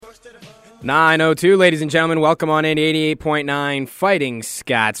9:02, ladies and gentlemen. Welcome on in 88.9 Fighting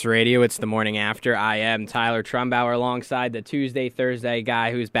Scots Radio. It's the morning after. I am Tyler Trumbauer alongside the Tuesday, Thursday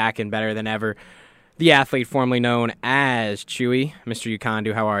guy who's back and better than ever, the athlete formerly known as Chewy. Mr.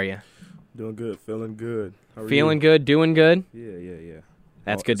 Ucondu, how are you? Doing good, feeling good. How are Feeling you? good, doing good? Yeah.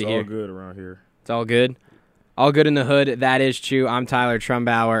 That's good to hear. It's all good around here. It's all good? All good in the hood. That is Chew. I'm Tyler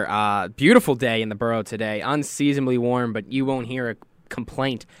Trumbauer. Beautiful day in the borough today. Unseasonably warm, but you won't hear a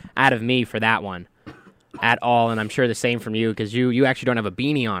complaint out of me for that one at all, and I'm sure the same from you because you actually don't have a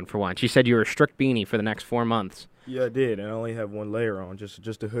beanie on for once. You said you were a strict beanie for the next 4 months. Yeah, I did, and I only have one layer on,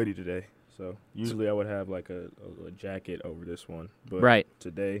 just a hoodie today. So usually I would have like a jacket over this one, but right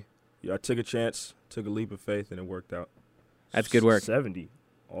today, I took a chance, took a leap of faith, and it worked out. That's good work. 70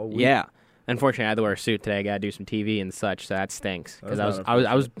 all week. Yeah. Unfortunately, I had to wear a suit today. I got to do some TV and such, so that stinks because I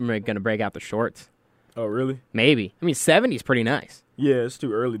was going to break out the shorts. Oh, really? Maybe. I mean, 70 is pretty nice. Yeah, it's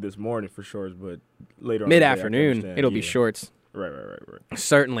too early this morning for shorts, but later on mid-afternoon, it'll be shorts. Right.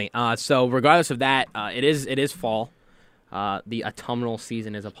 Certainly. So regardless of that, it is fall. The autumnal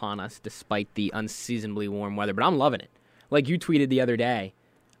season is upon us, despite the unseasonably warm weather. But I'm loving it. Like you tweeted the other day,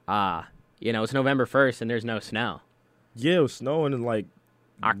 it's November 1st and there's no snow. Yeah, it was snowing in like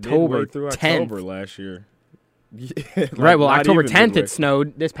October through 10th. October last year. Right, well, October 10th it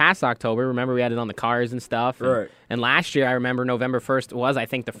snowed this past October. Remember, we had it on the cars and stuff. Right. And last year, I remember November 1st was, I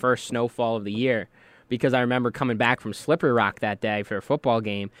think, the first snowfall of the year because I remember coming back from Slippery Rock that day for a football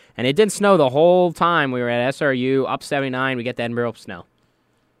game, and it didn't snow the whole time. We were at SRU, up 79. We get to Edinburgh, snow.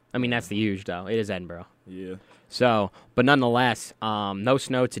 I mean, that's the huge, though. It is Edinburgh. Yeah. So, but nonetheless, no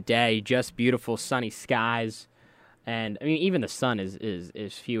snow today, just beautiful sunny skies. And, I mean, even the sun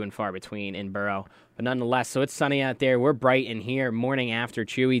is few and far between in Borough. But nonetheless, so it's sunny out there. We're bright in here. Morning after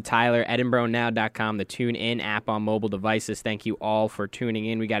Chewy, Tyler, EdinburghNow.com, the TuneIn app on mobile devices. Thank you all for tuning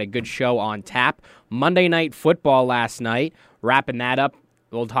in. We got a good show on tap. Monday Night Football last night. Wrapping that up.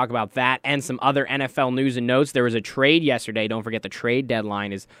 We'll talk about that and some other NFL news and notes. There was a trade yesterday. Don't forget the trade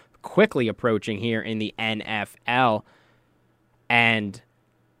deadline is quickly approaching here in the NFL. And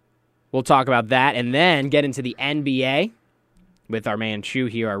we'll talk about that and then get into the NBA with our man Chew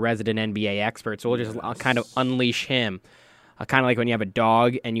here, our resident NBA expert. So we'll just kind of unleash him. Kind of like when you have a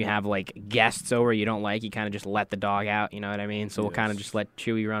dog and you have like guests over you don't like, you kind of just let the dog out, you know what I mean? So we'll kind of just let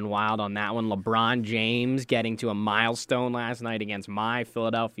Chewy run wild on that one. LeBron James getting to a milestone last night against my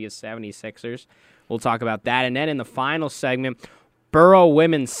Philadelphia 76ers. We'll talk about that. And then in the final segment, Borough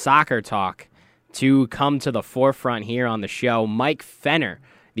women's soccer talk to come to the forefront here on the show. Mike Fenner,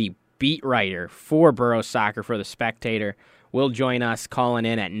 the beat writer for Borough Soccer for The Spectator, will join us calling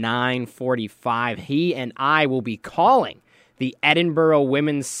in at 9:45. He and I will be calling the Edinburgh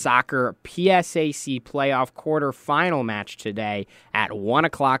Women's Soccer PSAC Playoff quarterfinal match today at 1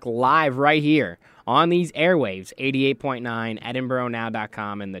 o'clock live right here on these airwaves, 88.9,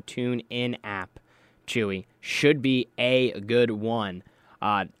 EdinburghNow.com, and the TuneIn app. Chewy, should be a good one.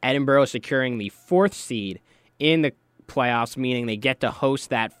 Edinburgh securing the 4th seed in the playoffs, meaning they get to host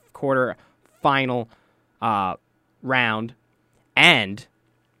that quarterfinal round. And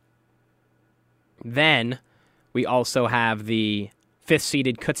then we also have the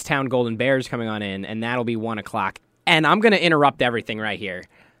 5th-seeded Kutztown Golden Bears coming on in, and that'll be 1 o'clock. And I'm going to interrupt everything right here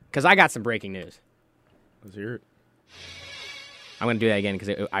because I got some breaking news. Let's hear it. I'm going to do that again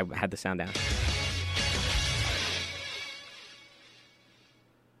because I had the sound down.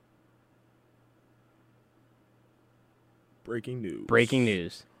 Breaking news. Breaking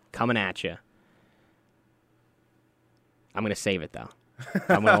news. Coming at you. I'm going to save it, though.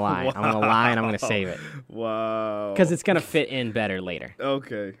 I'm going to lie. Wow. I'm going to lie, and I'm going to save it. Wow. Because it's going to fit in better later.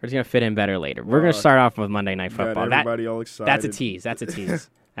 Okay. It's going to fit in better later. We're going to start off with Monday Night Football. Got everybody all excited. That's a tease. That's a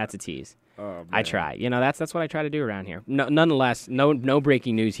tease. Oh, man. I try. That's what I try to do around here. No, nonetheless, no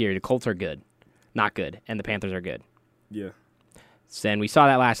breaking news here. The Colts are good. Not good. And the Panthers are good. Yeah. And we saw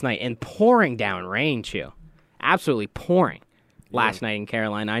that last night. And pouring down rain, Chew. Absolutely pouring last night in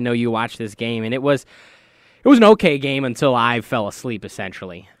Carolina. I know you watched this game, and it was an okay game until I fell asleep,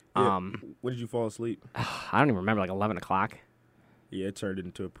 essentially. Yeah. When did you fall asleep? I don't even remember, like 11 o'clock. Yeah, it turned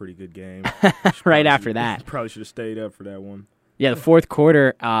into a pretty good game. Right after that. Probably should have stayed up for that one. Yeah, the fourth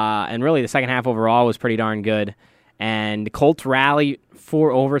quarter and really the second half overall was pretty darn good. And the Colts rally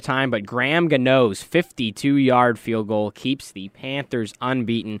for overtime, but Graham Gano's 52-yard field goal keeps the Panthers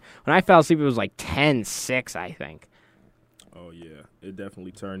unbeaten. When I fell asleep, it was like 10-6, I think. Oh, yeah. It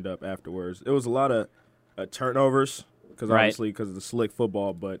definitely turned up afterwards. It was a lot of turnovers, because Right. obviously because of the slick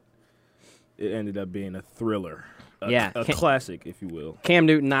football, but it ended up being a thriller. a classic, if you will. Cam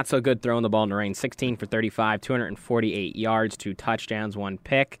Newton, not so good throwing the ball in the rain. 16 for 35, 248 yards, 2 touchdowns, 1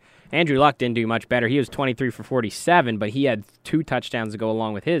 pick. Andrew Luck didn't do much better. He was 23 for 47, but he had 2 touchdowns to go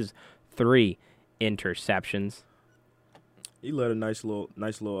along with his 3 interceptions. He led a nice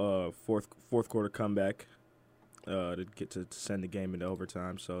little fourth quarter comeback to get to send the game into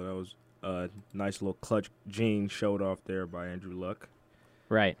overtime. So that was a nice little clutch gene showed off there by Andrew Luck.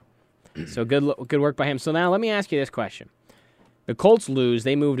 Right. So good work by him. So now let me ask you this question: the Colts lose,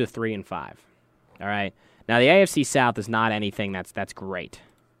 they move to 3-5. All right. Now the AFC South is not anything that's great.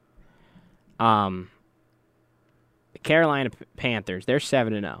 The Carolina Panthers, they're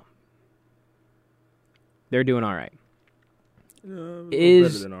 7-0. They're doing all right. Better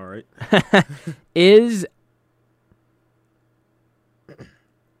than all right. His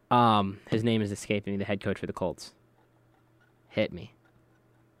name is escaping me, the head coach for the Colts. Hit me.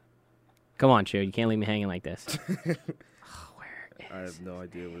 Come on, Chew. You can't leave me hanging like this. I have no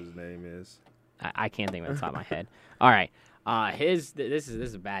idea what his name is. I can't think of it off the top of my head. All right. This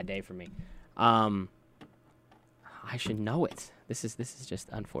is a bad day for me. I should know it. This is just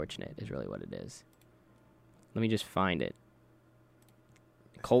unfortunate is really what it is. Let me just find it.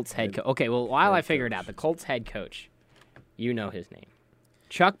 Colts head coach. Okay, well, while I figure it out, the Colts head coach, you know his name.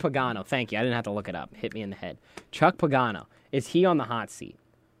 Chuck Pagano. Thank you. I didn't have to look it up. Hit me in the head. Chuck Pagano. Is he on the hot seat?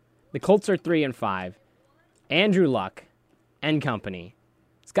 The Colts are 3-5. Andrew Luck and company.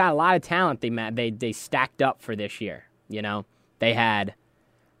 It's got a lot of talent they stacked up for this year. You know, they had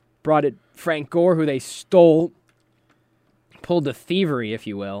brought in Frank Gore, who they stole, pulled the thievery, if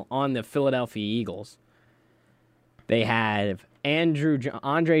you will, on the Philadelphia Eagles. They have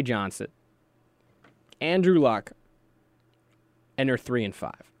Andre Johnson, Andrew Luck, and they're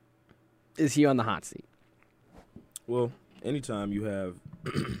 3-5. Is he on the hot seat? Well, anytime you have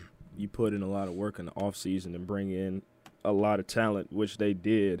you put in a lot of work in the offseason and bring in a lot of talent, which they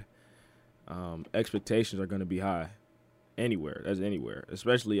did, expectations are going to be high anywhere,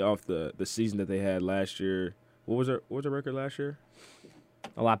 especially off the season that they had last year. What was their record last year?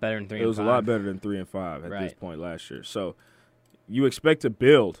 A lot better than 3-5. It was a lot better than 3-5 at Right. this point last year. So you expect to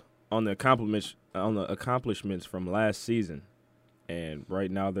build on the accomplishments from last season, and right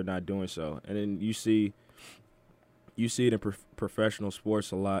now they're not doing so. And then you see it in professional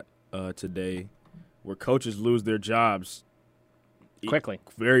sports a lot today, where coaches lose their jobs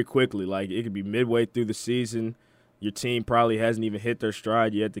very quickly. Like, it could be midway through the season, your team probably hasn't even hit their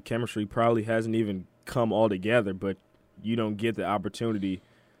stride yet. The chemistry probably hasn't even come all together, but you don't get the opportunity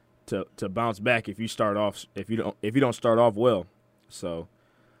to bounce back if you don't start off well. So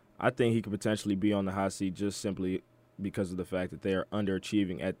I think he could potentially be on the hot seat just simply because of the fact that they are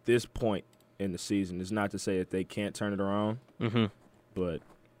underachieving at this point in the season. It's not to say that they can't turn it around, but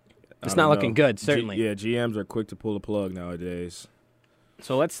it's not looking good, certainly. GMs are quick to pull the plug nowadays.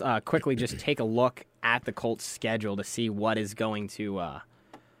 So let's quickly just take a look at the Colts' schedule to see what is going to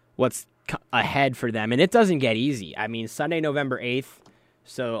what's ahead for them. And it doesn't get easy. I mean, Sunday, November 8th,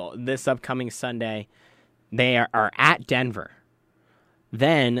 so this upcoming Sunday, they are at Denver.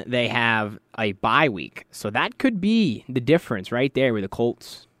 Then they have a bye week. So that could be the difference right there with the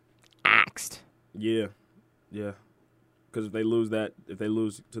Colts axed. Yeah. Because if they lose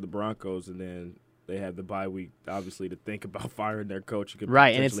to the Broncos and then they have the bye week, obviously, to think about firing their coach.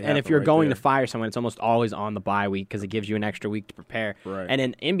 Right, and if you're going to fire someone, it's almost always on the bye week because it gives you an extra week to prepare. Right.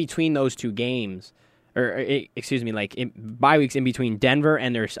 And in between those two games, bye weeks in between Denver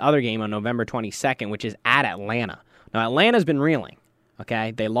and their other game on November 22nd, which is at Atlanta. Now, Atlanta's been reeling,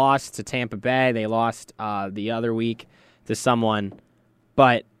 okay? They lost to Tampa Bay. They lost the other week to someone,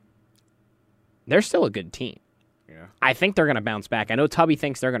 but they're still a good team. Yeah. I think they're going to bounce back. I know Tubby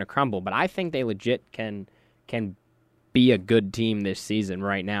thinks they're going to crumble, but I think they legit can be a good team this season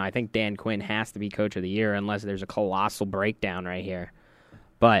right now. I think Dan Quinn has to be Coach of the Year unless there's a colossal breakdown right here.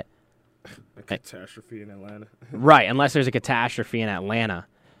 But a catastrophe in Atlanta. Right, unless there's a catastrophe in Atlanta.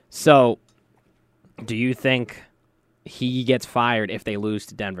 So, do you think he gets fired if they lose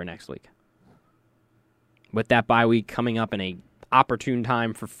to Denver next week? With that bye week coming up in a opportune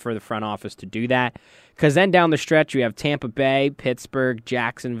time for the front office to do that. Because then down the stretch, you have Tampa Bay, Pittsburgh,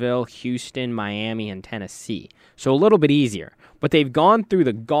 Jacksonville, Houston, Miami, and Tennessee. So a little bit easier. But they've gone through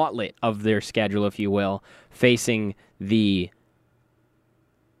the gauntlet of their schedule, if you will, facing the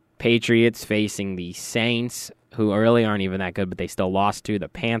Patriots, facing the Saints, who really aren't even that good, but they still lost to the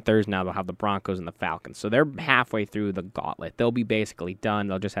Panthers. Now they'll have the Broncos and the Falcons. So they're halfway through the gauntlet. They'll be basically done.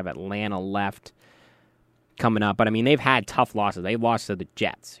 They'll just have Atlanta left coming up. But, I mean, they've had tough losses. They lost to the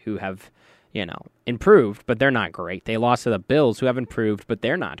Jets, who have, improved, but they're not great. They lost to the Bills, who have improved, but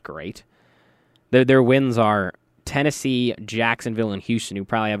they're not great. Their wins are Tennessee, Jacksonville, and Houston, who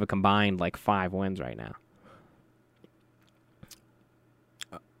probably have a combined 5 wins right now.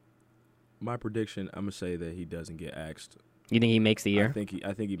 My prediction, I'm gonna say that he doesn't get axed. You think he makes the year?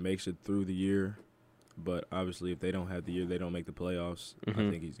 I think he makes it through the year, but obviously if they don't have the year, they don't make the playoffs. I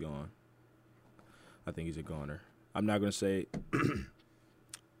think he's gone. I think he's a goner. I'm not gonna say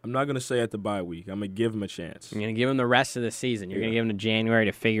at the bye week. I'm gonna give him a chance. You're gonna give him the rest of the season. You're gonna give him to January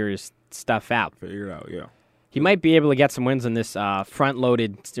to figure his stuff out. Figure it out, yeah. He might be able to get some wins in this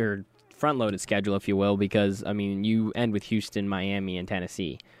front-loaded schedule, if you will, because you end with Houston, Miami, and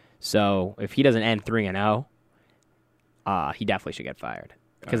Tennessee. So if he doesn't end 3-0, he definitely should get fired.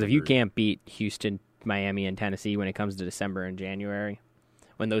 Because if you can't beat Houston, Miami, and Tennessee when it comes to December and January,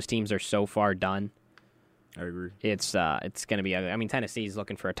 when those teams are so far done, I agree. It's going to be ugly. Tennessee's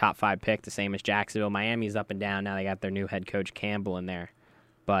looking for a top 5 pick, the same as Jacksonville. Miami's up and down. Now they got their new head coach Campbell in there,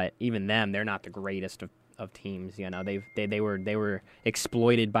 but even them, they're not the greatest of teams. They were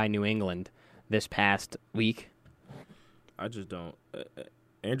exploited by New England this past week. I just don't.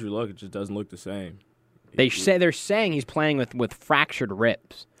 Andrew Luck just doesn't look the same. They're saying he's playing with fractured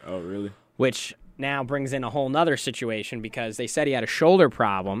ribs. Oh, really? Which now brings in a whole nother situation because they said he had a shoulder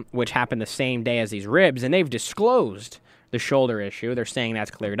problem, which happened the same day as these ribs, and they've disclosed the shoulder issue. They're saying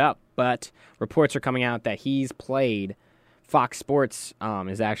that's cleared up, but reports are coming out that he's played. Fox Sports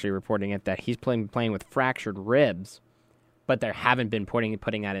is actually reporting it that he's playing with fractured ribs, but they haven't been putting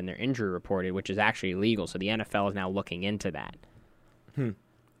that in their injury report, which is actually illegal. So the NFL is now looking into that.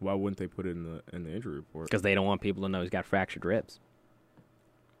 Why wouldn't they put it in the injury report? Because they don't want people to know he's got fractured ribs.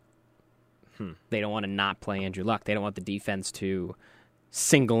 They don't want to not play Andrew Luck. They don't want the defense to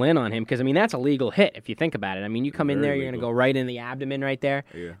single in on him because, that's a legal hit if you think about it. You come in there, you're going to go right in the abdomen right there,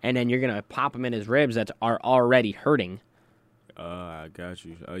 and then you're going to pop him in his ribs that are already hurting. I got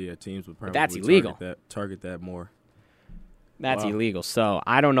you. Oh, yeah, teams would probably that's illegal. Target that more. That's illegal. So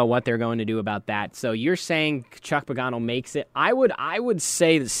I don't know what they're going to do about that. So you're saying Chuck Pagano makes it. I would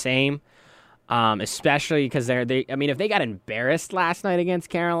say the same, especially because if they got embarrassed last night against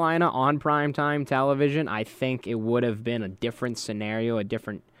Carolina on primetime television, I think it would have been a different scenario, a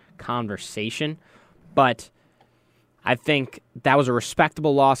different conversation. But I think that was a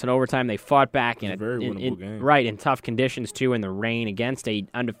respectable loss in overtime. They fought back in a very winnable game. Right, in tough conditions too, in the rain against a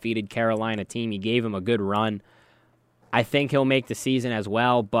undefeated Carolina team. He gave him a good run. I think he'll make the season as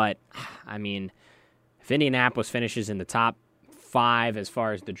well, but, if Indianapolis finishes in the top 5 as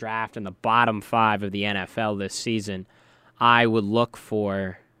far as the draft and the bottom 5 of the NFL this season, I would look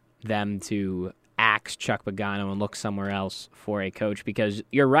for them to axe Chuck Pagano and look somewhere else for a coach because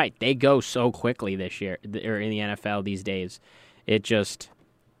you're right, they go so quickly this year, or in the NFL these days. It just...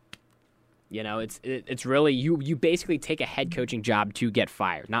 it's really you basically take a head coaching job to get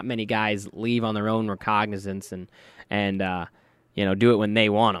fired. Not many guys leave on their own recognizance and do it when they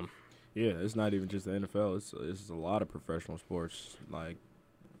want them. Yeah, it's not even just the NFL. It's a lot of professional sports. I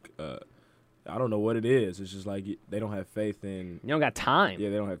don't know what it is. It's just they don't have faith in. You don't got time. Yeah,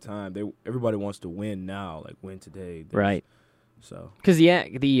 they don't have time. Everybody wants to win now, win today. Right. So. Because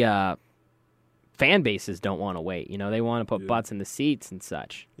the fan bases don't want to wait. They want to put butts in the seats and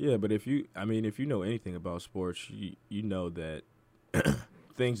such. Yeah, but if you know anything about sports, you know that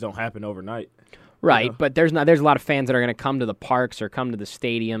things don't happen overnight. Right, but there's a lot of fans that are going to come to the parks or come to the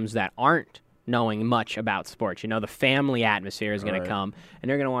stadiums that aren't knowing much about sports. The family atmosphere is going to come, and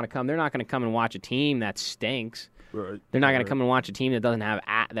they're going to want to come. They're not going to come and watch a team that stinks. Right. They're not going to come and watch a team that doesn't have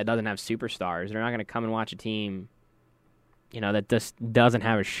superstars. They're not going to come and watch a team, that just doesn't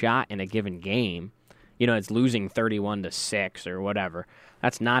have a shot in a given game. It's losing 31-6 or whatever.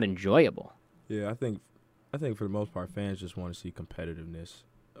 That's not enjoyable. Yeah, I think for the most part, fans just want to see competitiveness.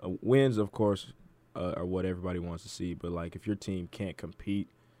 Wins, of course, are what everybody wants to see. But if your team can't compete,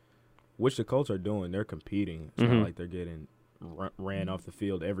 which the Colts are doing, they're competing. It's not like they're getting ran off the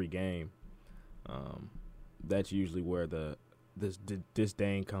field every game. That's usually where this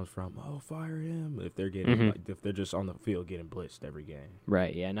disdain comes from. Oh, fire him! If they're getting if they're just on the field getting blitzed every game.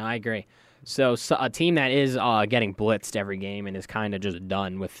 Right. Yeah. No, I agree. So a team that is getting blitzed every game and is kind of just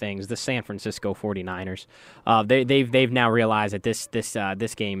done with things. The San Francisco 49ers. They've now realized that this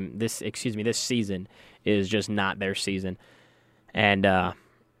season is just not their season, and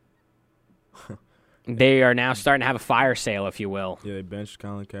they are now starting to have a fire sale, if you will. Yeah, they benched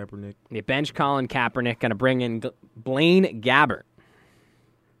Colin Kaepernick. Going to bring in Blaine Gabbert.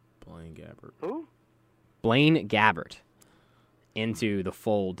 Who? Blaine Gabbert into the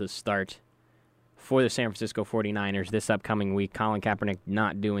fold to start for the San Francisco 49ers this upcoming week. Colin Kaepernick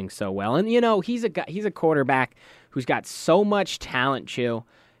not doing so well. And, he's a quarterback who's got so much talent, Chill.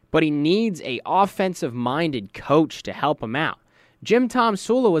 but he needs a offensive-minded coach to help him out. Jim Tom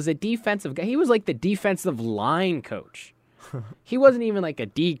Sula was a defensive guy. He was like the defensive line coach. He wasn't even like a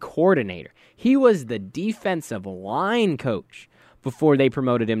D coordinator. He was the defensive line coach before they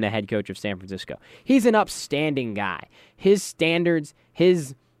promoted him to head coach of San Francisco. He's an upstanding guy. His standards,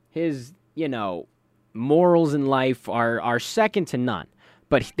 his morals in life are second to none.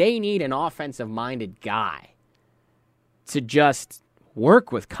 But they need an offensive-minded guy to just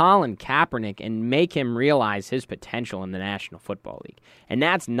work with Colin Kaepernick and make him realize his potential in the National Football League. And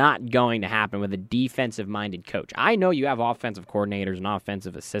that's not going to happen with a defensive-minded coach. I know you have offensive coordinators and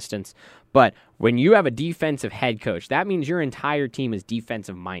offensive assistants, but when you have a defensive head coach, that means your entire team is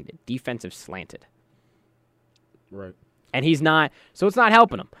defensive-minded, defensive-slanted. Right. And he's not, so it's not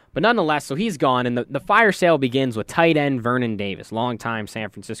helping him. But nonetheless, so he's gone, and the fire sale begins with tight end Vernon Davis, longtime San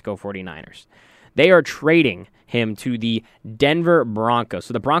Francisco 49ers. They are trading him to the Denver Broncos.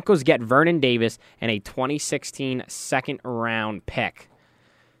 So the Broncos get Vernon Davis and a 2016 second-round pick.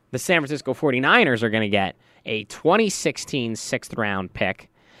 The San Francisco 49ers are going to get a 2016 sixth-round pick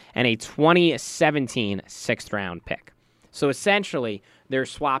and a 2017 sixth-round pick. So essentially, they're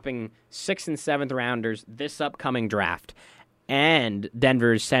swapping 6th and 7th rounders this upcoming draft, and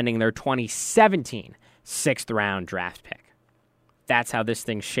Denver is sending their 2017 sixth-round draft pick. That's how this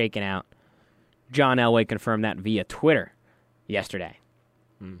thing's shaking out. John Elway confirmed that via Twitter yesterday.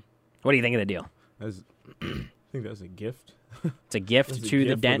 What do you think of the deal? I think that's a gift. It's a gift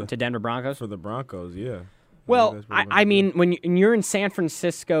to Denver Broncos? For the Broncos, yeah. Well, I mean, when you're in San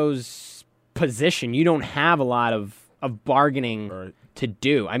Francisco's position, you don't have a lot of bargaining to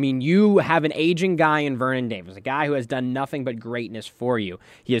do. I mean, you have an aging guy in Vernon Davis, a guy who has done nothing but greatness for you.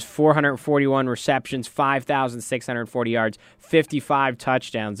 He has 441 receptions, 5,640 yards, 55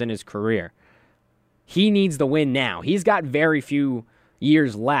 touchdowns in his career. He needs the win now. He's got very few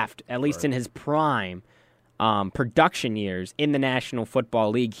years left, at least in his prime production years in the National Football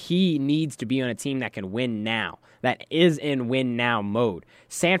League. He needs to be on a team that can win now, that is in win-now mode.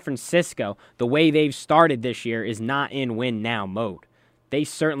 San Francisco, the way they've started this year, is not in win-now mode. They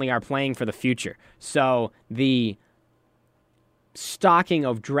certainly are playing for the future. So the stocking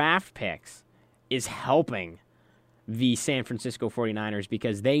of draft picks is helping the San Francisco 49ers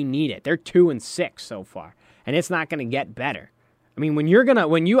because they need it. They're 2-6 so far, and it's not going to get better. I mean, when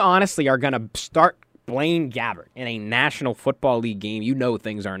you honestly are going to start Blaine Gabbert in a National Football League game, you know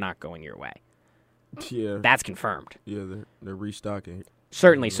things are not going your way. Yeah. That's confirmed. Yeah, they're restocking.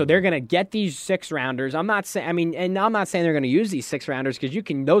 Certainly. So they're going to get these 6-rounders. I'm not saying they're going to use these 6-rounders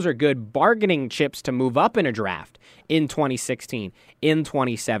because those are good bargaining chips to move up in a draft in 2016, in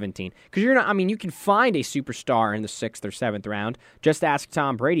 2017. Because you can find a superstar in the 6th or 7th round. Just ask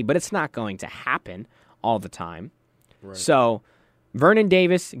Tom Brady, but it's not going to happen all the time. Right. So Vernon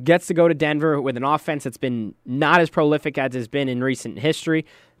Davis gets to go to Denver with an offense that's been not as prolific as it's been in recent history.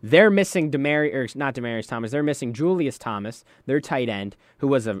 They're missing Demaryius Thomas. They're missing Julius Thomas, their tight end, who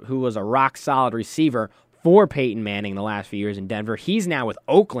was a rock solid receiver for Peyton Manning the last few years in Denver. He's now with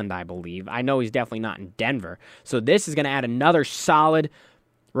Oakland, I believe. I know he's definitely not in Denver. So this is going to add another solid,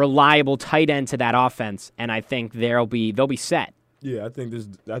 reliable tight end to that offense, and I think they'll be set. Yeah, I think this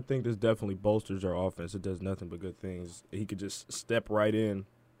definitely bolsters our offense. It does nothing but good things. He could just step right in,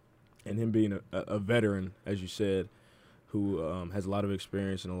 and him being a veteran, as you said, who has a lot of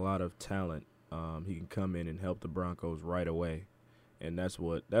experience and a lot of talent, he can come in and help the Broncos right away, and that's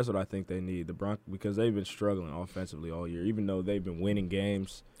what I think they need. Because they've been struggling offensively all year, even though they've been winning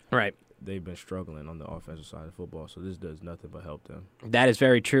games. Right. They've been struggling on the offensive side of football, so this does nothing but help them. That is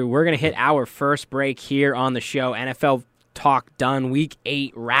very true. We're going to hit our first break here on the show. NFL talk done. Week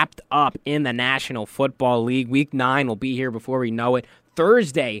 8 wrapped up in the National Football League. Week 9 will be here before we know it.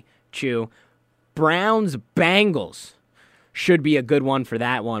 Thursday, Chew, Browns-Bengals. Should be a good one for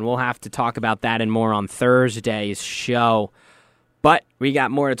that one. We'll have to talk about that and more on Thursday's show. But we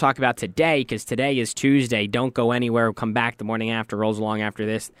got more to talk about today because today is Tuesday. Don't go anywhere. We'll come back the morning after, rolls along after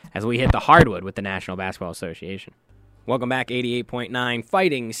this, as we hit the hardwood with the National Basketball Association. Welcome back, 88.9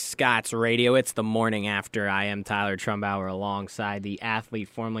 Fighting Scots Radio. It's the morning after. I am Tyler Trumbauer alongside the athlete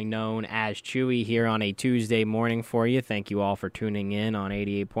formerly known as Chewy here on a Tuesday morning for you. Thank you all for tuning in on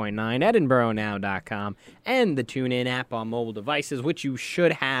 88.9 EdinburghNow.com and the TuneIn app on mobile devices, which you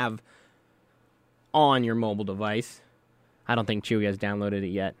should have on your mobile device. I don't think Chewy has downloaded it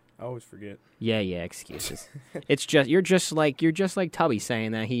yet. I always forget. Yeah, excuses. You're just like Tubby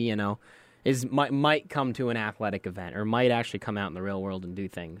saying that he, might come to an athletic event or might actually come out in the real world and do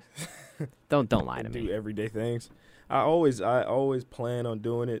things. Don't lie to me. Do everyday things. I always plan on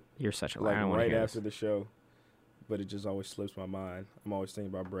doing it. You're such a liar. Right after the show. but it just always slips my mind. I'm always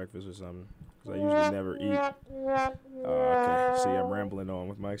thinking about breakfast or something because I usually never eat. Okay. See, I'm rambling on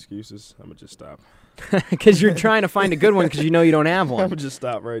with my excuses. I'm going to just stop. Because you're trying to find a good one because you know you don't have I'm one. going to just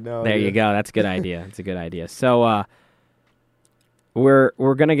stop right now. There you go. That's a good idea. It's a good idea. So we're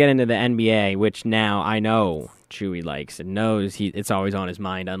going to get into the NBA, which now I know Chewy likes and knows it's always on his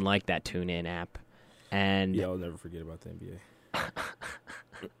mind, unlike that TuneIn app. And yeah, I'll never forget about the NBA.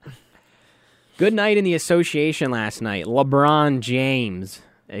 Good night in the association last night. LeBron James,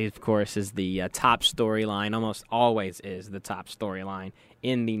 of course, is the top storyline. Almost always is the top storyline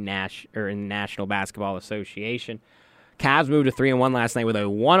in the National Basketball Association. Cavs moved to 3-1 last night with a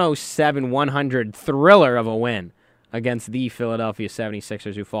 107-100 thriller of a win against the Philadelphia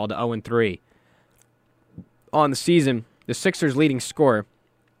 76ers, who fall to 0-3 on the season. The Sixers' leading scorer,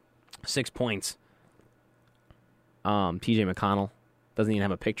 6 points. T.J. McConnell doesn't even have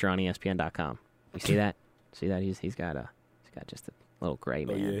a picture on ESPN.com. You see that? See that? He's got just a little gray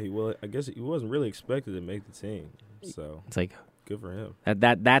man. Oh yeah, I guess he wasn't really expected to make the team, so it's like good for him.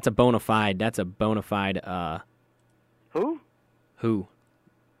 That's a bona fide. Who? Do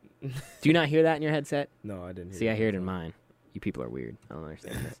you not hear that in your headset? No, I didn't hear. See, I hear it in mine. You people are weird. I don't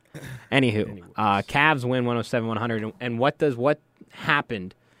understand this. Anywho, Cavs win 107-100. And what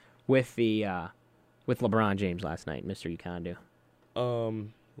happened with LeBron James last night, Mr. Ukandu?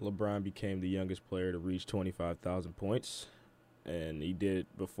 LeBron became the youngest player to reach 25,000 points, and he did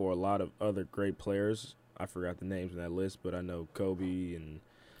it before a lot of other great players. I forgot the names on that list, but I know Kobe and.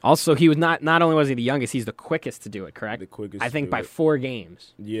 Also, he was not only was he the youngest, he's the quickest to do it, correct? The quickest. I think by 4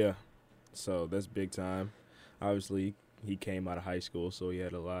 games. Yeah, so that's big time. Obviously, he came out of high school, so he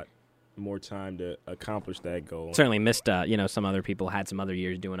had a lot more time to accomplish that goal. Certainly missed, some other people had some other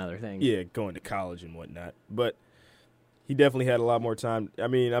years doing other things. Yeah, going to college and whatnot. But he definitely had a lot more time. I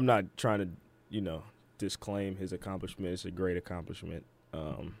mean, I'm not trying to, disclaim his accomplishment. It's a great accomplishment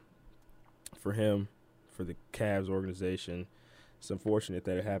for him, for the Cavs organization. It's unfortunate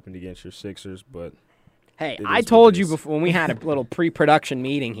that it happened against your Sixers, but hey, I told you before when we had a little pre-production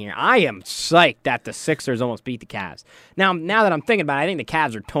meeting here, I am psyched that the Sixers almost beat the Cavs. Now that I'm thinking about it, I think the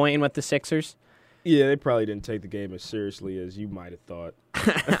Cavs are toying with the Sixers. Yeah, they probably didn't take the game as seriously as you might have thought.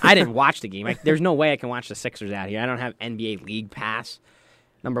 I didn't watch the game. There's no way I can watch the Sixers out here. I don't have NBA League Pass,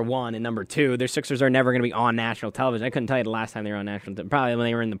 number one. And number two, their Sixers are never going to be on national television. I couldn't tell you the last time they were on national television. Probably when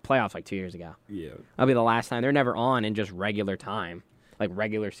they were in the playoffs like 2 years ago. Yeah. That'll be the last time. They're never on in just regular time, like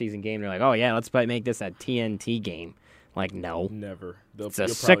regular season game. They're like, oh, yeah, let's make this a TNT game. Like, no. Never. It's the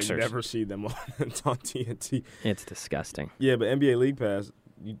You'll Sixers. probably never see them on TNT. It's disgusting. Yeah, but NBA League Pass,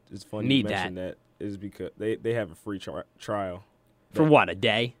 it's funny Need you mention that is because they have a free trial. For what, a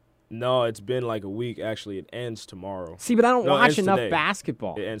day? No, it's been like a week. Actually, it ends tomorrow. See, but I don't watch ends enough today.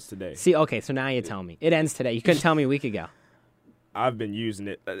 basketball. It ends today. See, okay, so now you tell me. It ends today. You couldn't tell me a week ago. I've been using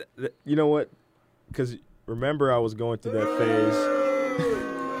it. You know what? Because remember I was going through that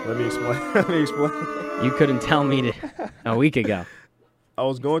phase. Let me explain. You couldn't tell me a week ago. I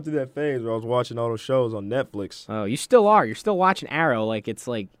was going through that phase where I was watching all those shows on Netflix. Oh, you still are. You're still watching Arrow like it's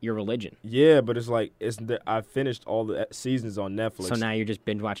like your religion. Yeah, but it's like I finished all the seasons on Netflix. So now you're just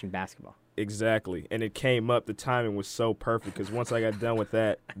binge watching basketball. Exactly. And it came up. The timing was so perfect because once I got done with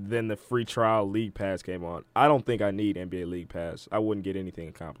that, then the free trial League Pass came on. I don't think I need NBA League Pass. I wouldn't get anything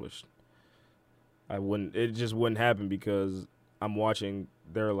accomplished. I wouldn't. It just wouldn't happen because I'm watching.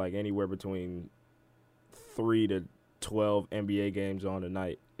 There are like anywhere between 3 to 12 NBA games on a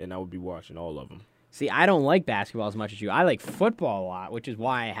night, and I would be watching all of them. See, I don't like basketball as much as you. I like football a lot, which is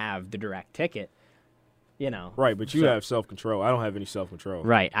why I have the direct ticket. Right, but you have self-control. I don't have any self-control.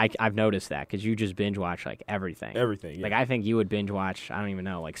 Right, I've noticed that because you just binge watch like everything. Everything, yeah. Like I think you would binge watch. I don't even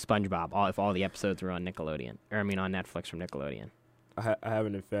know, like SpongeBob. If all the episodes were on Nickelodeon, on Netflix from Nickelodeon. I have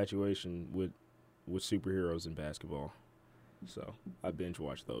an infatuation with superheroes in basketball, so I binge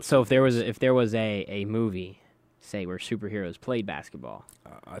watch those. So if there was a movie, say where superheroes played basketball,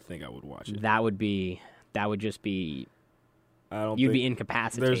 I think I would watch it. That would just be. You'd be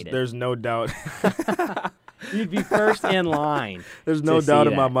incapacitated. There's no doubt. You'd be first in line. There's no doubt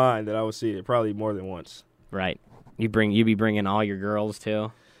in my mind that I would see it probably more than once. Right. You'd be bringing all your girls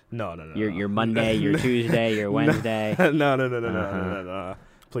too. No. Your Monday, your Tuesday, your Wednesday. No.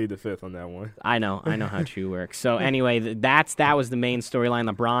 Plead the fifth on that one. I know how Chew works. So anyway, that was the main storyline.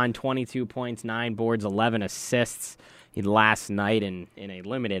 LeBron, 22 points, 9 boards, 11 assists last night in a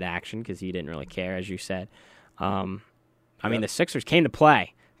limited action because he didn't really care, as you said. I mean, the Sixers came to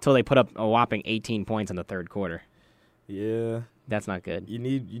play until they put up a whopping 18 points in the third quarter. Yeah, That's not good. You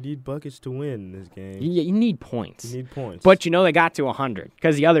need buckets to win this game. You need points. You need points. But they got to 100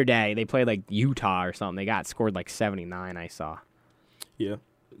 because the other day they played like Utah or something. They got scored like 79. I saw. Yeah,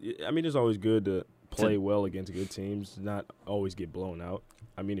 I mean it's always good to play well against good teams, not always get blown out.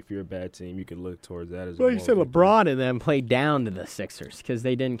 I mean, if you're a bad team, you can look towards that as well. You said LeBron and them played down to the Sixers because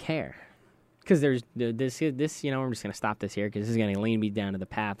they didn't care. Because there's this, I'm just going to stop this here because this is going to lead me down to the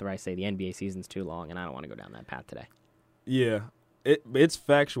path where I say the NBA season's too long, and I don't want to go down that path today. Yeah, it's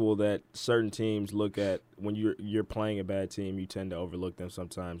factual that certain teams look at when you're playing a bad team, you tend to overlook them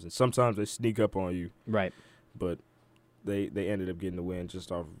sometimes, and sometimes they sneak up on you. Right. But they ended up getting the win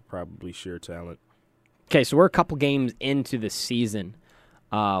just off of probably sheer talent. Okay, so we're a couple games into the season.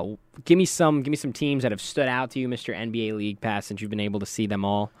 Give me some teams that have stood out to you, Mr. NBA League Pass, since you've been able to see them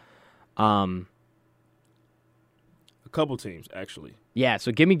all. A couple teams, actually. Yeah,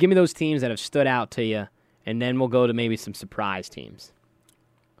 so give me those teams that have stood out to you, and then we'll go to maybe some surprise teams.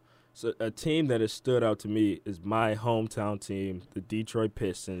 So a team that has stood out to me is my hometown team, the Detroit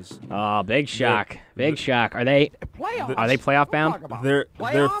Pistons. Oh, big shock! Big shock. Are they playoffs? Are they playoff bound? They're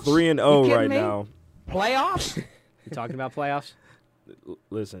 3-0 right now. Playoffs? You talking about playoffs?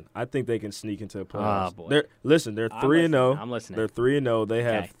 Listen, I think they can sneak into the playoffs. Oh boy! They're 3-0. I'm listening. They're 3-0. They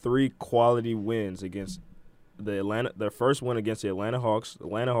have 3 quality wins against their first win against the Atlanta Hawks. The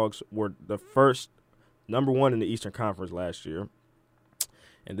Atlanta Hawks were the first number 1 in the Eastern Conference last year.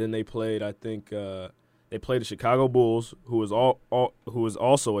 And then they played, I think, the Chicago Bulls, who was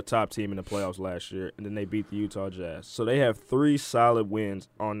also a top team in the playoffs last year, and then they beat the Utah Jazz. So they have 3 solid wins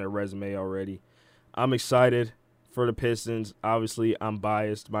on their resume already. I'm excited for the Pistons. Obviously, I'm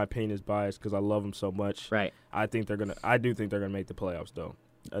biased. My opinion is biased because I love them so much. Right. I do think they're gonna make the playoffs, though.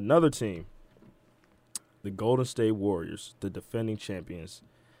 Another team, the Golden State Warriors, the defending champions,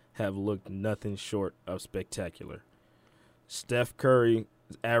 have looked nothing short of spectacular. Steph Curry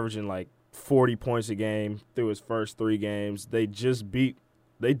is averaging like 40 points a game through his first 3 games. They just beat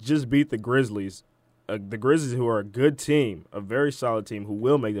the Grizzlies. The Grizzlies, who are a good team, a very solid team who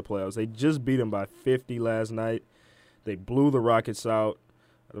will make the playoffs. They just beat them by 50 last night. They blew the Rockets out.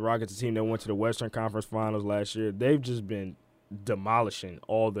 The Rockets, a team that went to the Western Conference Finals last year, they've just been demolishing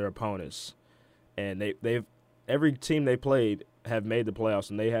all their opponents. And they've every team they played have made the playoffs,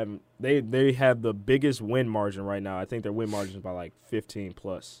 and they have the biggest win margin right now. I think their win margin is by like 15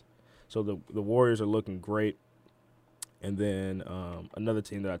 plus. So the Warriors are looking great. And then another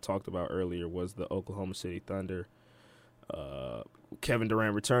team that I talked about earlier was the Oklahoma City Thunder. Kevin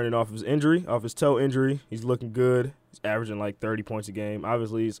Durant returning off his toe injury. He's looking good. He's averaging like 30 points a game.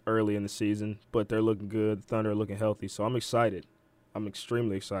 Obviously, it's early in the season, but they're looking good. The Thunder are looking healthy, so I'm excited. I'm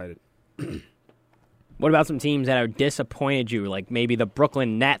extremely excited. What about some teams that have disappointed you, like maybe the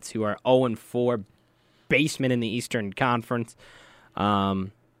Brooklyn Nets, who are 0-4, basement in the Eastern Conference? I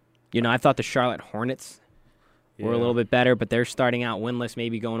thought the Charlotte Hornets were a little bit better, but they're starting out winless,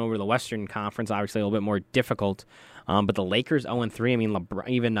 maybe going over to the Western Conference, obviously a little bit more difficult. But the Lakers 0-3, I mean, LeBron,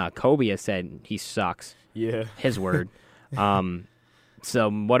 even Kobe has said he sucks. Yeah. His word. So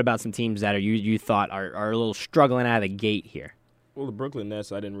what about some teams that you thought are a little struggling out of the gate here? Well, the Brooklyn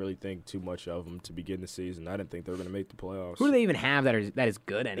Nets, I didn't really think too much of them to begin the season. I didn't think they were going to make the playoffs. Who do they even have that is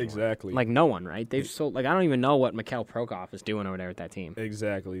good anymore? Exactly. Like no one, right? They've sold, I don't even know what Mikhail Prokhorov is doing over there with that team.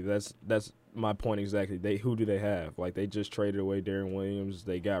 Exactly. That's my point exactly. Who do they have? Like they just traded away Darren Williams.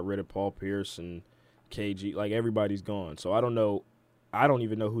 They got rid of Paul Pierce and KG. Like everybody's gone. So I don't know. I don't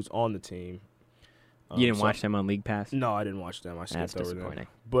even know who's on the team. You didn't watch them on League Pass? No, I didn't watch them. I skipped over them.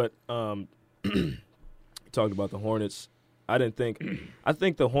 But talked about the Hornets. I think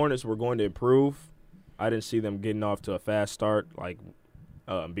the Hornets were going to improve. I didn't see them getting off to a fast start, like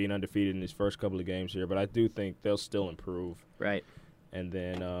being undefeated in these first couple of games here. But I do think they'll still improve. Right. And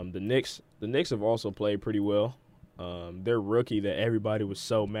then the Knicks have also played pretty well. Their rookie that everybody was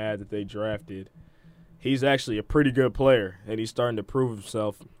so mad that they drafted, he's actually a pretty good player, and he's starting to prove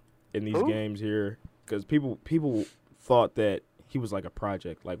himself in these games here. Because people thought that he was like a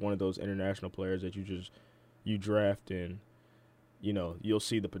project, like one of those international players that you draft and you'll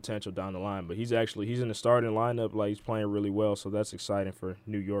see the potential down the line. But he's in the starting lineup, like he's playing really well, so that's exciting for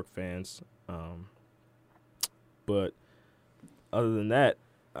New York fans. But other than that,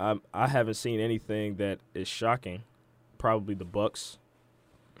 I haven't seen anything that is shocking. Probably the Bucks.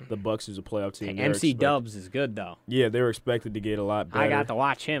 The Bucks is a playoff team. MC Dubs is good, though. Yeah, they were expected to get a lot better. I got to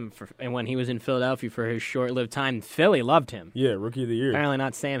watch him and when he was in Philadelphia for his short-lived time. Philly loved him. Yeah, Rookie of the Year. Apparently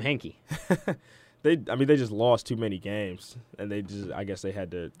not Sam Hinkie. They just lost too many games, and I guess they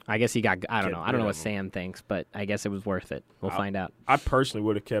had to. I guess he got. I don't know. I don't know what Sam thinks, but I guess it was worth it. We'll find out. I personally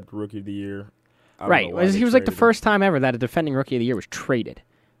would have kept Rookie of the Year. I don't Right. know why they He was like the traded him. first time ever that a defending Rookie of the Year was traded.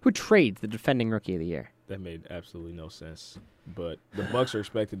 Who trades the defending Rookie of the Year? That made absolutely no sense. But the Bucks are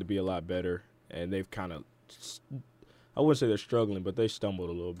expected to be a lot better, and they've kind of, I wouldn't say they're struggling, but they stumbled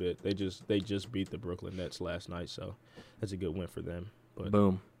a little bit. They just beat the Brooklyn Nets last night, so that's a good win for them. But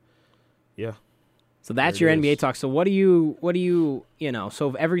Boom. yeah, So that's There your it NBA is. talk. So so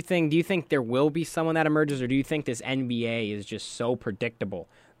of everything, do you think there will be someone that emerges, or do you think this NBA is just so predictable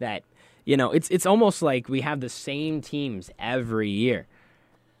that, it's almost like we have the same teams every year?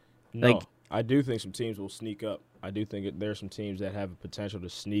 no, Like- I do think some teams will sneak up. I do think there's some teams that have a potential to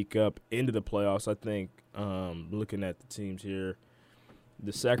sneak up into the playoffs. I think looking at the teams here,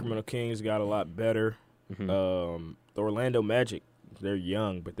 the Sacramento Kings got a lot better. The Orlando Magic, they're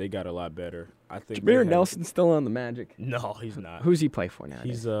young, but they got a lot better. I think they Jameer have- Nelson's still on the Magic. No, he's not. Who's he play for now?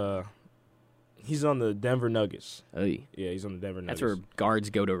 He's on the Denver Nuggets. Oy. Yeah, he's on the Denver Nuggets. That's where guards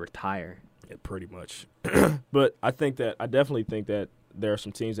go to retire. Yeah, pretty much. But I definitely think that there are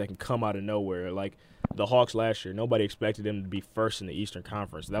some teams that can come out of nowhere. Like the Hawks last year, nobody expected them to be first in the Eastern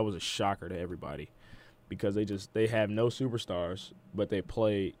Conference. That was a shocker to everybody because they have no superstars, but they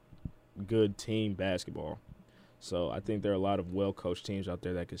play good team basketball. So I think there are a lot of well-coached teams out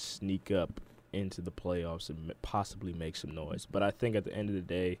there that could sneak up into the playoffs and possibly make some noise. But I think at the end of the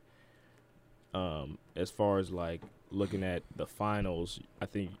day, as far as like looking at the finals, I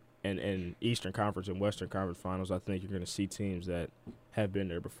think and Eastern Conference and Western Conference finals, I think you're going to see teams that have been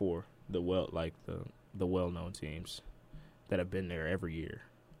there before, the well-known teams that have been there every year.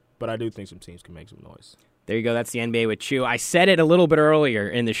 But I do think some teams can make some noise. There you go. That's the NBA with Chew. I said it a little bit earlier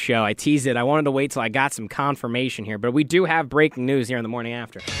in the show. I teased it. I wanted to wait till I got some confirmation here, but we do have breaking news here in the morning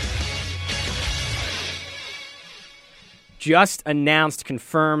after. Just announced,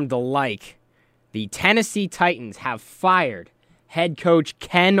 confirmed the Tennessee Titans have fired head coach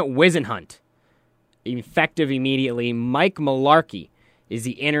Ken Wisenhunt. Effective immediately, Mike Mularkey is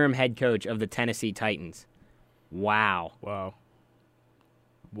the interim head coach of the Tennessee Titans. Wow.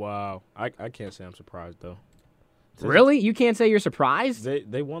 Wow. I can't say I'm surprised, though. Really? You can't say you're surprised?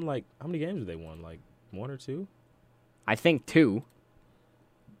 They won, how many games did they won? Like 1 or 2? I think 2.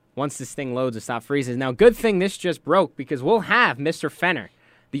 Once this thing loads and stop freezes. Now, good thing this just broke because we'll have Mr. Fenner,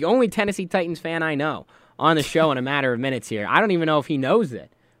 the only Tennessee Titans fan I know, on the show in a matter of minutes here. I don't even know if he knows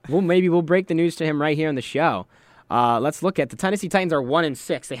it. Maybe we'll break the news to him right here on the show. Let's look at the Tennessee Titans are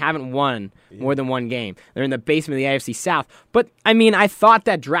 1-6. They haven't won more than one game. They're in the basement of the AFC South. But, I thought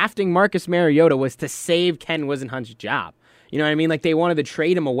that drafting Marcus Mariota was to save Ken Wisenhunt's job. You know what I mean? Like, they wanted to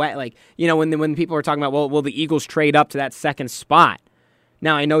trade him away. Like, when people were talking about, well, will the Eagles trade up to that second spot?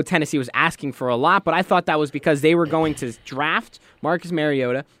 Now, I know Tennessee was asking for a lot, but I thought that was because they were going to draft Marcus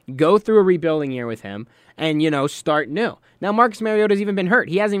Mariota, go through a rebuilding year with him, and, start new. Now, Marcus Mariota's even been hurt.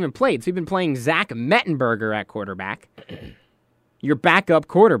 He hasn't even played. So he's been playing Zach Mettenberger at quarterback, your backup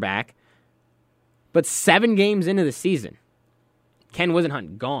quarterback. But 7 games into the season, Ken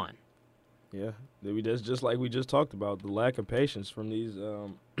Wisenhunt gone. Yeah. Just like we just talked about, the lack of patience from these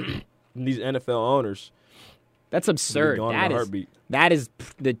these NFL owners. That's absurd. Gone in a heartbeat. That is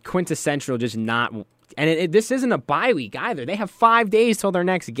the quintessential just not. And this isn't a bye week either. They have 5 days till their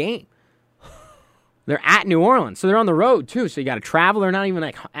next game. They're at New Orleans, so they're on the road too. So you got to travel. They're not even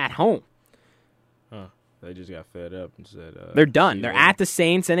at home. Huh. They just got fed up and said They're done. see They're you at the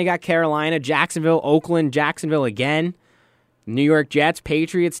Saints, then they got Carolina, Jacksonville, Oakland, Jacksonville again, New York Jets,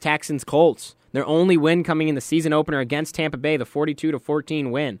 Patriots, Texans, Colts. Their only win coming in the season opener against Tampa Bay, the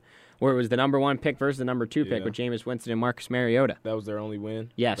 42-14 win, where it was the number 1 pick versus the number 2 pick Yeah. with Jameis Winston and Marcus Mariota. That was their only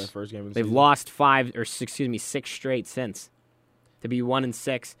win. Yes. That first game of the They've season? lost 6 straight since. To be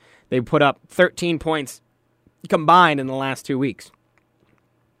 1-6, they put up 13 points combined in the last 2 weeks.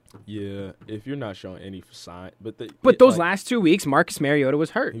 Yeah, if you're not showing any sign, but Those last 2 weeks, Marcus Mariota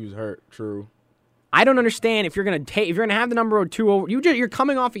was hurt. he was hurt. True. I don't understand if you're gonna have the number 2 over. You're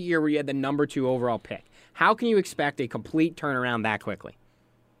coming off a year where you had the number 2 overall pick. How can you expect a complete turnaround that quickly?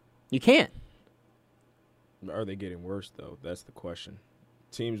 You can't. Are they getting worse though? That's the question.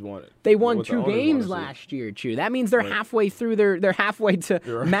 Teams want it. They won What the 2 owners games wanna see. last year, Chew. That means they're Right. halfway through they're halfway to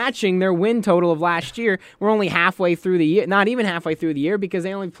You're right. matching their win total of last year. We're only halfway through the year, not even halfway through the year because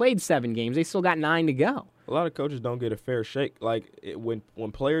they only played 7 games. They still got 9 to go. A lot of coaches don't get a fair shake. When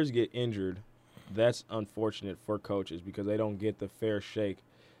players get injured, that's unfortunate for coaches because they don't get the fair shake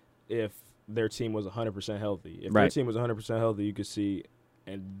if their team was 100% healthy. If their Right. team was 100% healthy, you could see,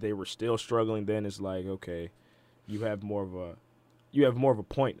 and they were still struggling, then it's like, okay, you have more of a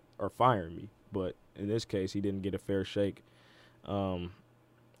point or firing me. But in this case, he didn't get a fair shake.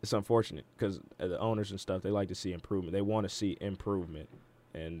 It's unfortunate because the owners and stuff, they like to see improvement. They want to see improvement.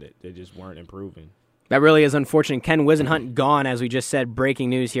 and they just weren't improving. That really is unfortunate. Ken Whisenhunt gone, as we just said. Breaking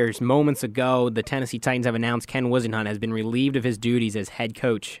news here moments ago. The Tennessee Titans have announced Ken Whisenhunt has been relieved of his duties as head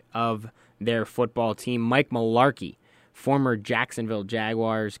coach of their football team. Mike Mularkey, former Jacksonville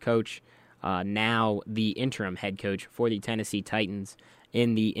Jaguars coach, now the interim head coach for the Tennessee Titans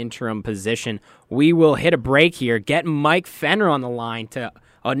in the interim position. We will hit a break here, get Mike Fenner on the line to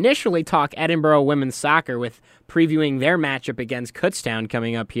initially talk Edinboro women's soccer with previewing their matchup against Kutztown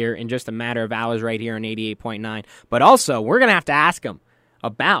coming up here in just a matter of hours right here on 88.9. But also, we're going to have to ask him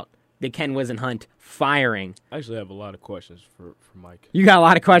about the Ken Whisenhunt firing. I actually have a lot of questions for Mike. You got a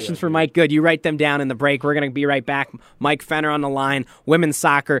lot of questions for Mike. Good. You write them down in the break. We're going to be right back. Mike Fenner on the line, women's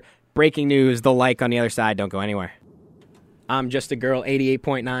soccer, breaking news, the like on the other side. Don't go anywhere. I'm Just a Girl,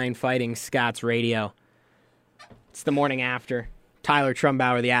 88.9 Fighting Scots Radio. It's the morning after. Tyler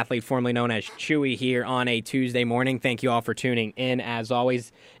Trumbauer, the athlete formerly known as Chewy, here on a Tuesday morning. Thank you all for tuning in, as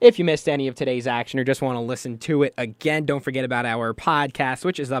always. If you missed any of today's action or just want to listen to it again, don't forget about our podcast,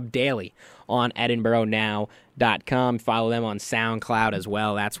 which is up daily on EdinboroNow.com. Follow them on SoundCloud as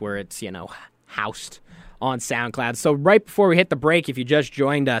well. That's where it's, housed on SoundCloud. So right before we hit the break, if you just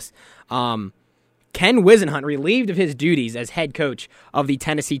joined us, Ken Whisenhunt relieved of his duties as head coach of the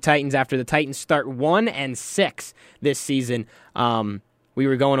Tennessee Titans after the Titans start 1-6 this season. We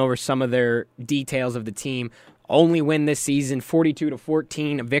were going over some of their details of the team. Only win this season,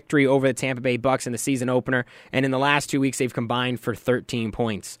 42-14, a victory over the Tampa Bay Bucks in the season opener. And in the last 2 weeks, they've combined for 13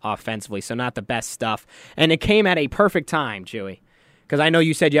 points offensively, so not the best stuff. And it came at a perfect time, Chewy, because I know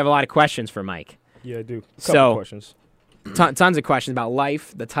you said you have a lot of questions for Mike. Yeah, I do. A couple questions. Tons of questions about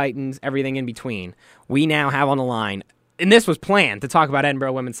life, the Titans, everything in between. We now have on the line, and this was planned to talk about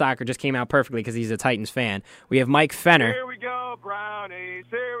Edinboro women's soccer, just came out perfectly because he's a Titans fan. We have Mike Fenner. Here we go, Brownies.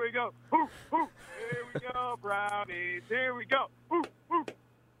 Here we go. Ooh, ooh. Here we go, Brownies. Here we go. Ooh, ooh.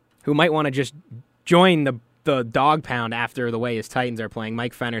 Who might want to just join the dog pound after the way his Titans are playing.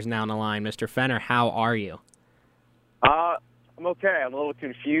 Mike Fenner's now on the line. Mr. Fenner, how are you? I'm okay. I'm a little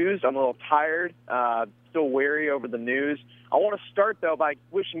confused. I'm a little tired. Still wary over the news. I want to start, though, by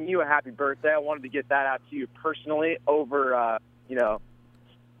wishing you a happy birthday. I wanted to get that out to you personally over,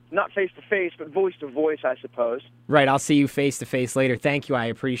 not face-to-face, but voice-to-voice, I suppose. Right. I'll see you face-to-face later. Thank you. I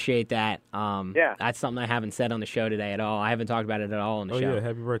appreciate that. Yeah. That's something I haven't said on the show today at all. I haven't talked about it at all on the show. Oh, yeah.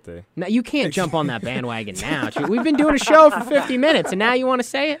 Happy birthday. No, you can't jump on that bandwagon now. We've been doing a show for 50 minutes, and now you want to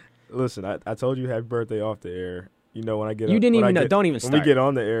say it? Listen, I told you happy birthday off the air. When I get you didn't even know. Don't even start. When we get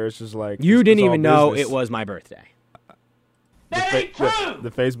on the air, it's just like you didn't even know business. it was my birthday.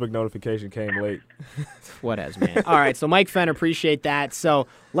 The Facebook notification came late. Whatevs, man. All right, so Mike Fenner, appreciate that. So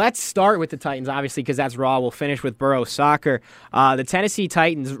let's start with the Titans, obviously, because that's Raw. We'll finish with Borough Soccer. The Tennessee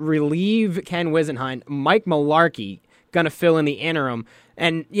Titans relieve Ken Whisenhunt. Mike Mularkey going to fill in the interim.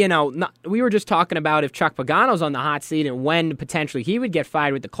 And, we were just talking about if Chuck Pagano's on the hot seat and when potentially he would get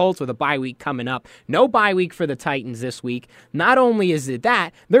fired with the Colts with a bye week coming up. No bye week for the Titans this week. Not only is it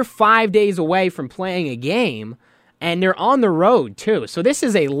that, they're 5 days away from playing a game, and they're on the road, too. So this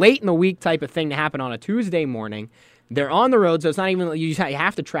is a late-in-the-week type of thing to happen on a Tuesday morning. They're on the road, so it's not even you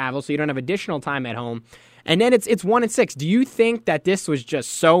have to travel, so you don't have additional time at home. And then it's 1-6. Do you think that this was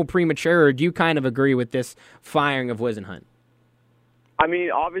just so premature, or do you kind of agree with this firing of Whisenhunt? I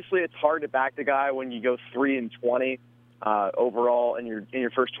mean, obviously, it's hard to back the guy when you go 3-20 overall in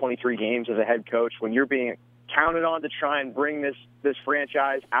your first 23 games as a head coach. When you're being counted on to try and bring this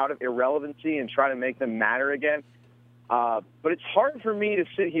franchise out of irrelevancy and try to make them matter again. But it's hard for me to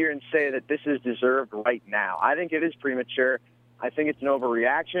sit here and say that this is deserved right now. I think it is premature. I think it's an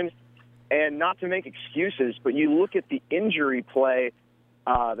overreaction. And not to make excuses, but you look at the injury play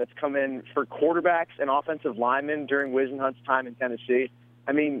that's come in for quarterbacks and offensive linemen during Whisenhunt's time in Tennessee.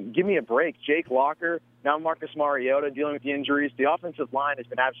 I mean, give me a break. Jake Locker, now Marcus Mariota dealing with the injuries. The offensive line has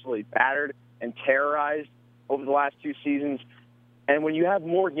been absolutely battered and terrorized over the last 2 seasons. And when you have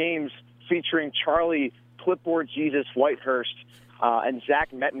more games featuring Charlie Clipboard Jesus Whitehurst and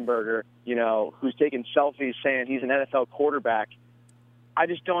Zach Mettenberger, who's taking selfies saying he's an NFL quarterback, I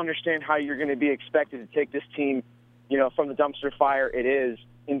just don't understand how you're going to be expected to take this team, from the dumpster fire it is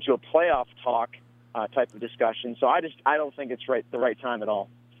into a playoff talk type of discussion. So I don't think it's the right time at all.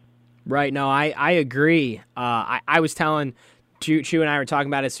 Right. No, I agree. I was telling Chu and I were talking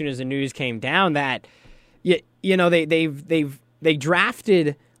about it as soon as the news came down that they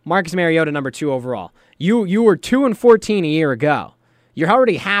drafted Marcus Mariota number 2 overall. You were 2-14 a year ago. You're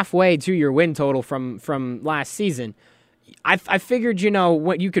already halfway to your win total from last season. I figured,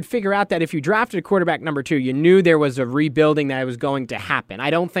 what you could figure out that if you drafted a quarterback number 2, you knew there was a rebuilding that was going to happen. I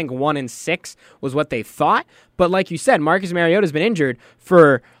don't think 1-6 was what they thought, but like you said, Marcus Mariota's been injured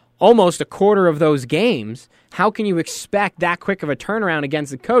for almost a quarter of those games. How can you expect that quick of a turnaround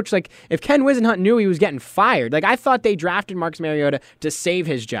against the coach? Like, if Ken Whisenhunt knew he was getting fired, I thought they drafted Marcus Mariota to save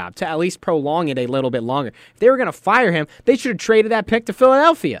his job, to at least prolong it a little bit longer. If they were going to fire him, they should have traded that pick to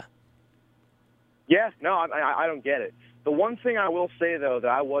Philadelphia. Yeah, no, I don't get it. The one thing I will say, though, that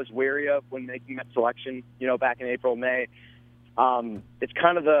I was wary of when making that selection, back in April, May, it's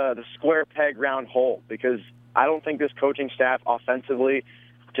kind of the square peg round hole, because I don't think this coaching staff offensively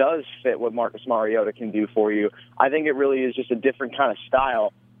does fit what Marcus Mariota can do for you. I think it really is just a different kind of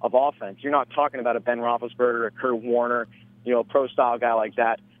style of offense. You're not talking about a Ben Roethlisberger, a Kurt Warner, a pro-style guy like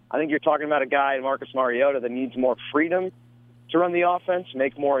that. I think you're talking about a guy, Marcus Mariota, that needs more freedom to run the offense,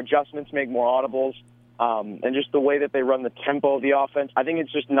 make more adjustments, make more audibles. And just the way that they run the tempo of the offense, I think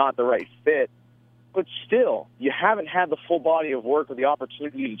it's just not the right fit. But still, you haven't had the full body of work or the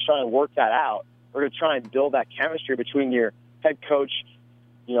opportunity to try and work that out or to try and build that chemistry between your head coach,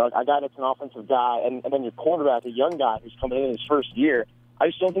 a guy that's an offensive guy, and then your quarterback, a young guy who's coming in his first year. I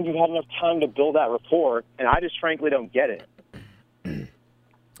just don't think you've had enough time to build that rapport, and I just frankly don't get it.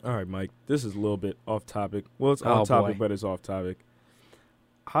 All right, Mike, this is a little bit off topic. Well, it's on topic, but it's off topic.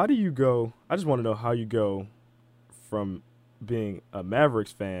 How do you go? I just want to know how you go from being a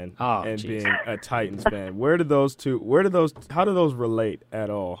Mavericks fan being a Titans fan. How do those relate at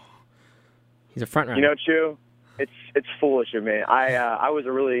all? He's a front runner. Chew, it's foolish of me. I was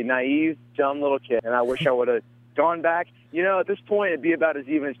a really naive, dumb little kid, and I wish I would have gone back. At this point, it'd be about as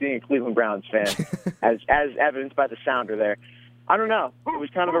even as being a Cleveland Browns fan, as evidenced by the sounder there. I don't know. It was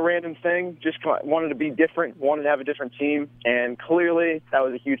kind of a random thing. Just wanted to be different, wanted to have a different team, and clearly that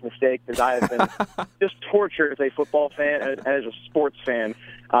was a huge mistake because I have been just tortured as a football fan and as a sports fan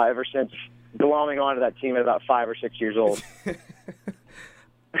ever since belonging onto that team at about 5 or 6 years old. Oh,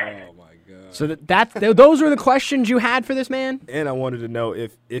 my God. So those were the questions you had for this man? And I wanted to know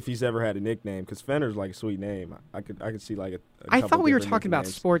if he's ever had a nickname, because Fenner's like a sweet name. I could see like a I couple thought we were different talking about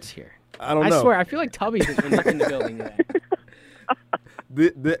nicknames. sports here. I don't know. I swear, I feel like Tubby's in the building today.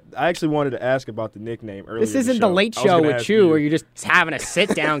 I actually wanted to ask about the nickname earlier. This isn't the Late Show with Chew, where you're just having a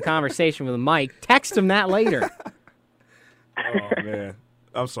sit-down conversation with Mike. Text him that later. Oh, man.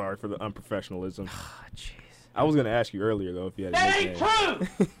 I'm sorry for the unprofessionalism. Oh, jeez. I was going to ask you earlier, though, if you had a nickname.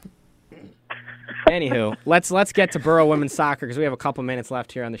 Anywho, let's get to Borough women's soccer because we have a couple minutes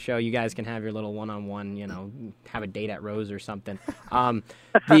left here on the show. You guys can have your little one-on-one, have a date at Rose or something.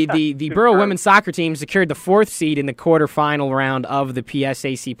 The Borough women's soccer team secured the 4th seed in the quarterfinal round of the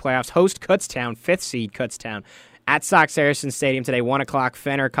PSAC playoffs. Host Kutztown, 5th seed Kutztown, at Sox Harrison Stadium today, 1 o'clock.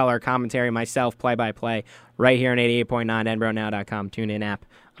 Fenner color commentary, myself play-by-play, right here on 88.9 EdinburghNow.com TuneIn app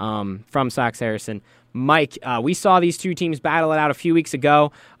from Sox Harrison. Mike, we saw these two teams battle it out a few weeks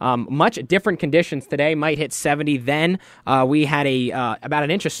ago. Much different conditions today. Might hit 70 then. We had about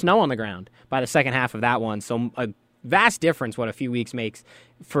an inch of snow on the ground by the second half of that one. So a vast difference what a few weeks makes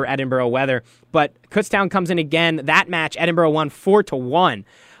for Edinburgh weather. But Kutztown comes in again. That match, Edinburgh won 4-1.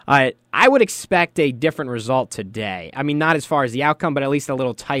 I would expect a different result today. I mean, not as far as the outcome, but at least a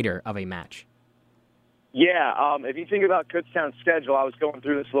little tighter of a match. Yeah, if you think about Kutztown's schedule, I was going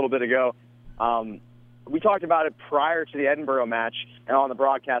through this a little bit ago. We talked about it prior to the Edinburgh match and on the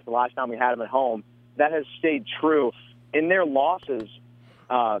broadcast the last time we had them at home. That has stayed true. In their losses,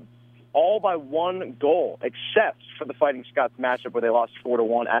 all by 1 goal, except for the Fighting Scots matchup where they lost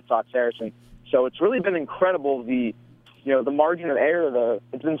 4-1 at Sox Harrison. So it's really been incredible. The margin of error,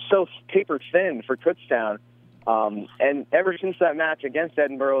 it's been so paper thin for Kutztown. And ever since that match against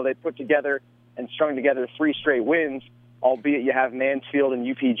Edinburgh, they put together and strung together 3 straight wins, albeit you have Mansfield and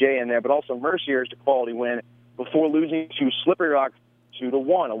UPJ in there, but also Mercier's a quality win before losing to Slippery Rock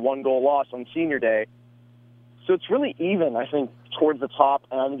 2-1, a 1-goal loss on Senior Day. So it's really even, I think, towards the top,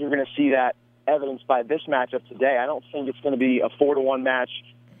 and I think you're going to see that evidenced by this matchup today. I don't think it's going to be a 4-1 match.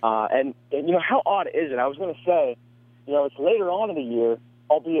 And how odd is it? I was going to say, it's later on in the year,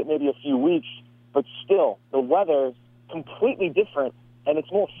 albeit maybe a few weeks, but still, the weather completely different, and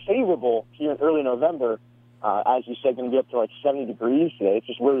it's more favorable here in early November. As you said, going to be up to like 70 degrees today. It's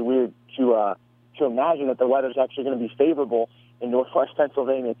just really weird to imagine that the weather's actually going to be favorable in northwest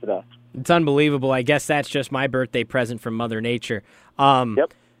Pennsylvania today. It's unbelievable. I guess that's just my birthday present from Mother Nature.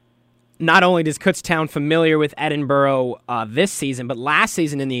 Yep. Not only does Kutztown familiar with Edinburgh this season, but last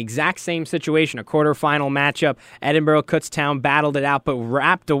season in the exact same situation, a quarterfinal matchup, Edinburgh-Kutztown battled it out, but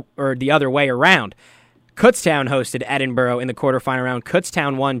or the other way around. Kutztown hosted Edinburgh in the quarterfinal round.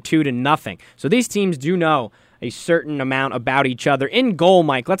 Kutztown won 2-0. So these teams do know a certain amount about each other. In goal,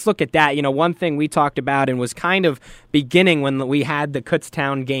 Mike, let's look at that. One thing we talked about and was kind of beginning when we had the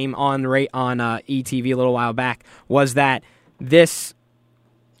Kutztown game on ETV a little while back was that this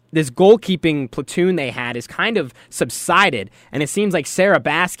goalkeeping platoon they had is kind of subsided, and it seems like Sarah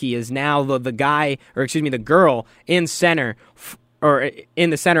Baskey is now the girl in center, or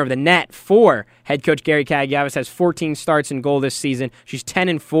in the center of the net for head coach Gary Kagavis. Has 14 starts in goal this season. She's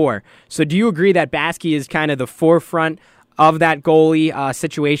 10-4. So do you agree that Baskey is kind of the forefront of that goalie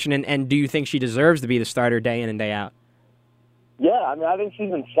situation, and do you think she deserves to be the starter day in and day out? Yeah, I think she's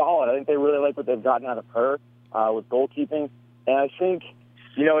been solid. I think they really like what they've gotten out of her with goalkeeping, and I think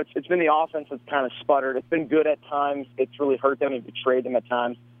it's been the offense that's kind of sputtered. It's been good at times. It's really hurt them and betrayed them at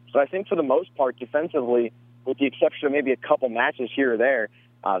times. But I think for the most part, defensively, with the exception of maybe a couple matches here or there,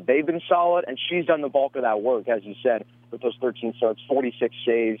 they've been solid, and she's done the bulk of that work, as you said, with those 13 starts, 46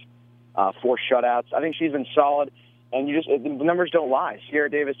 saves, 4 shutouts. I think she's been solid, and the numbers don't lie. Sierra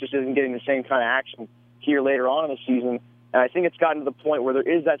Davis just isn't getting the same kind of action here later on in the season, and I think it's gotten to the point where there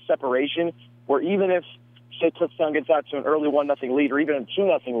is that separation where even if say Kutztown gets out to an early 1-0 lead or even a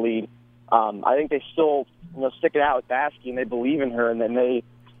 2-0 lead, I think they still stick it out with Baskey, and they believe in her, and then they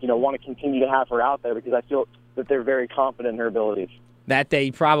want to continue to have her out there because I feel that they're very confident in her abilities. That they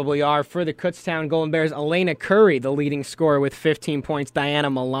probably are. For the Kutztown Golden Bears, Elena Curry, the leading scorer with 15 points.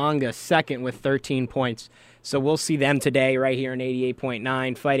 Diana Malanga, second with 13 points. So we'll see them today right here on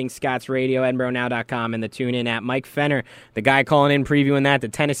 88.9, Fighting Scots Radio, EdinburghNow.com, and the TuneIn app. Mike Fenner, the guy calling in, previewing that, the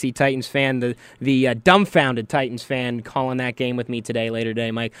Tennessee Titans fan, the dumbfounded Titans fan, calling that game with me today, later today.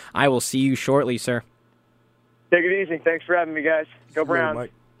 Mike, I will see you shortly, sir. Take it easy. Thanks for having me, guys. Go Browns.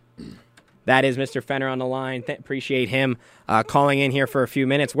 Mike. That is Mr. Fenner on the line. Appreciate him calling in here for a few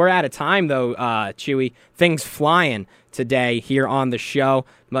minutes. We're out of time, though, Chewy. Things flying today here on the show.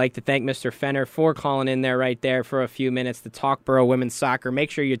 I'd like to thank Mr. Fenner for calling in there right there for a few minutes to talk Borough women's soccer.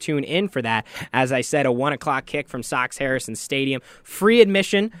 Make sure you tune in for that. As I said, a 1 o'clock kick from Sox Harrison Stadium. Free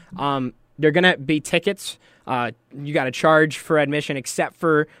admission. They're going to be tickets. You got to charge for admission except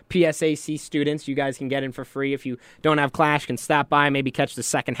for PSAC students. You guys can get in for free. If you don't have class, can stop by, maybe catch the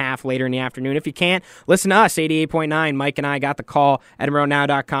second half later in the afternoon. If you can't, listen to us, 88.9. Mike and I got the call,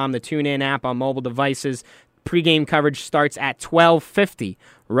 EdinburghNow.com, the TuneIn app on mobile devices. Pre-game coverage starts at 12:50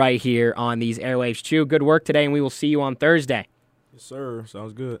 right here on these airwaves. Chew, good work today, and we will see you on Thursday. Yes, sir.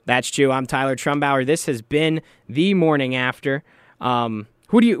 Sounds good. That's Chew. I'm Tyler Trumbauer. This has been the Morning After.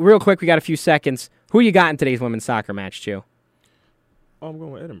 Real quick, we got a few seconds. Who you got in today's women's soccer match, Chew? Oh, I'm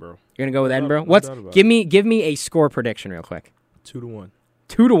going with Edinburgh. You're going to go with Edinburgh? Give me a score prediction real quick. 2-1.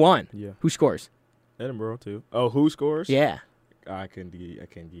 2-1? Yeah. Who scores? Edinburgh, too. Oh, who scores? Yeah. I can't give you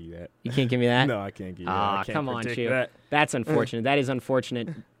that. You can't give me that? No, I can't give you that. Oh, I can't come on, predict Chew. that. That's unfortunate. That is unfortunate.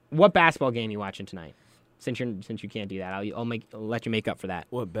 What basketball game are you watching tonight? Since you can't do that, I'll let you make up for that.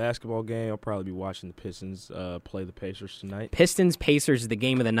 What basketball game? I'll probably be watching the Pistons play the Pacers tonight. Pistons-Pacers is the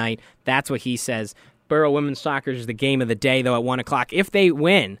game of the night. That's what he says. Borough women's soccer is the game of the day, though, at 1 o'clock. If they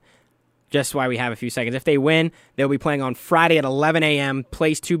win, just why we have a few seconds, if they win, they'll be playing on Friday at 11 a.m.,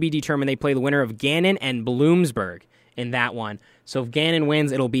 place to be determined. They play the winner of Gannon and Bloomsburg in that one. So if Gannon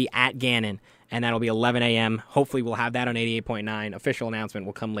wins, it'll be at Gannon, and that'll be 11 a.m. Hopefully we'll have that on 88.9. Official announcement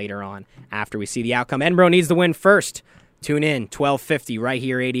will come later on after we see the outcome. Edinburgh needs to win first. Tune in, 12:50, right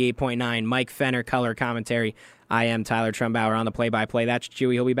here, 88.9. Mike Fenner, color commentary. I am Tyler Trumbauer on the play-by-play. That's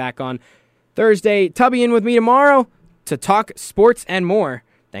Chewy. He'll be back on Thursday. Tubby in with me tomorrow to talk sports and more.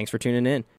 Thanks for tuning in.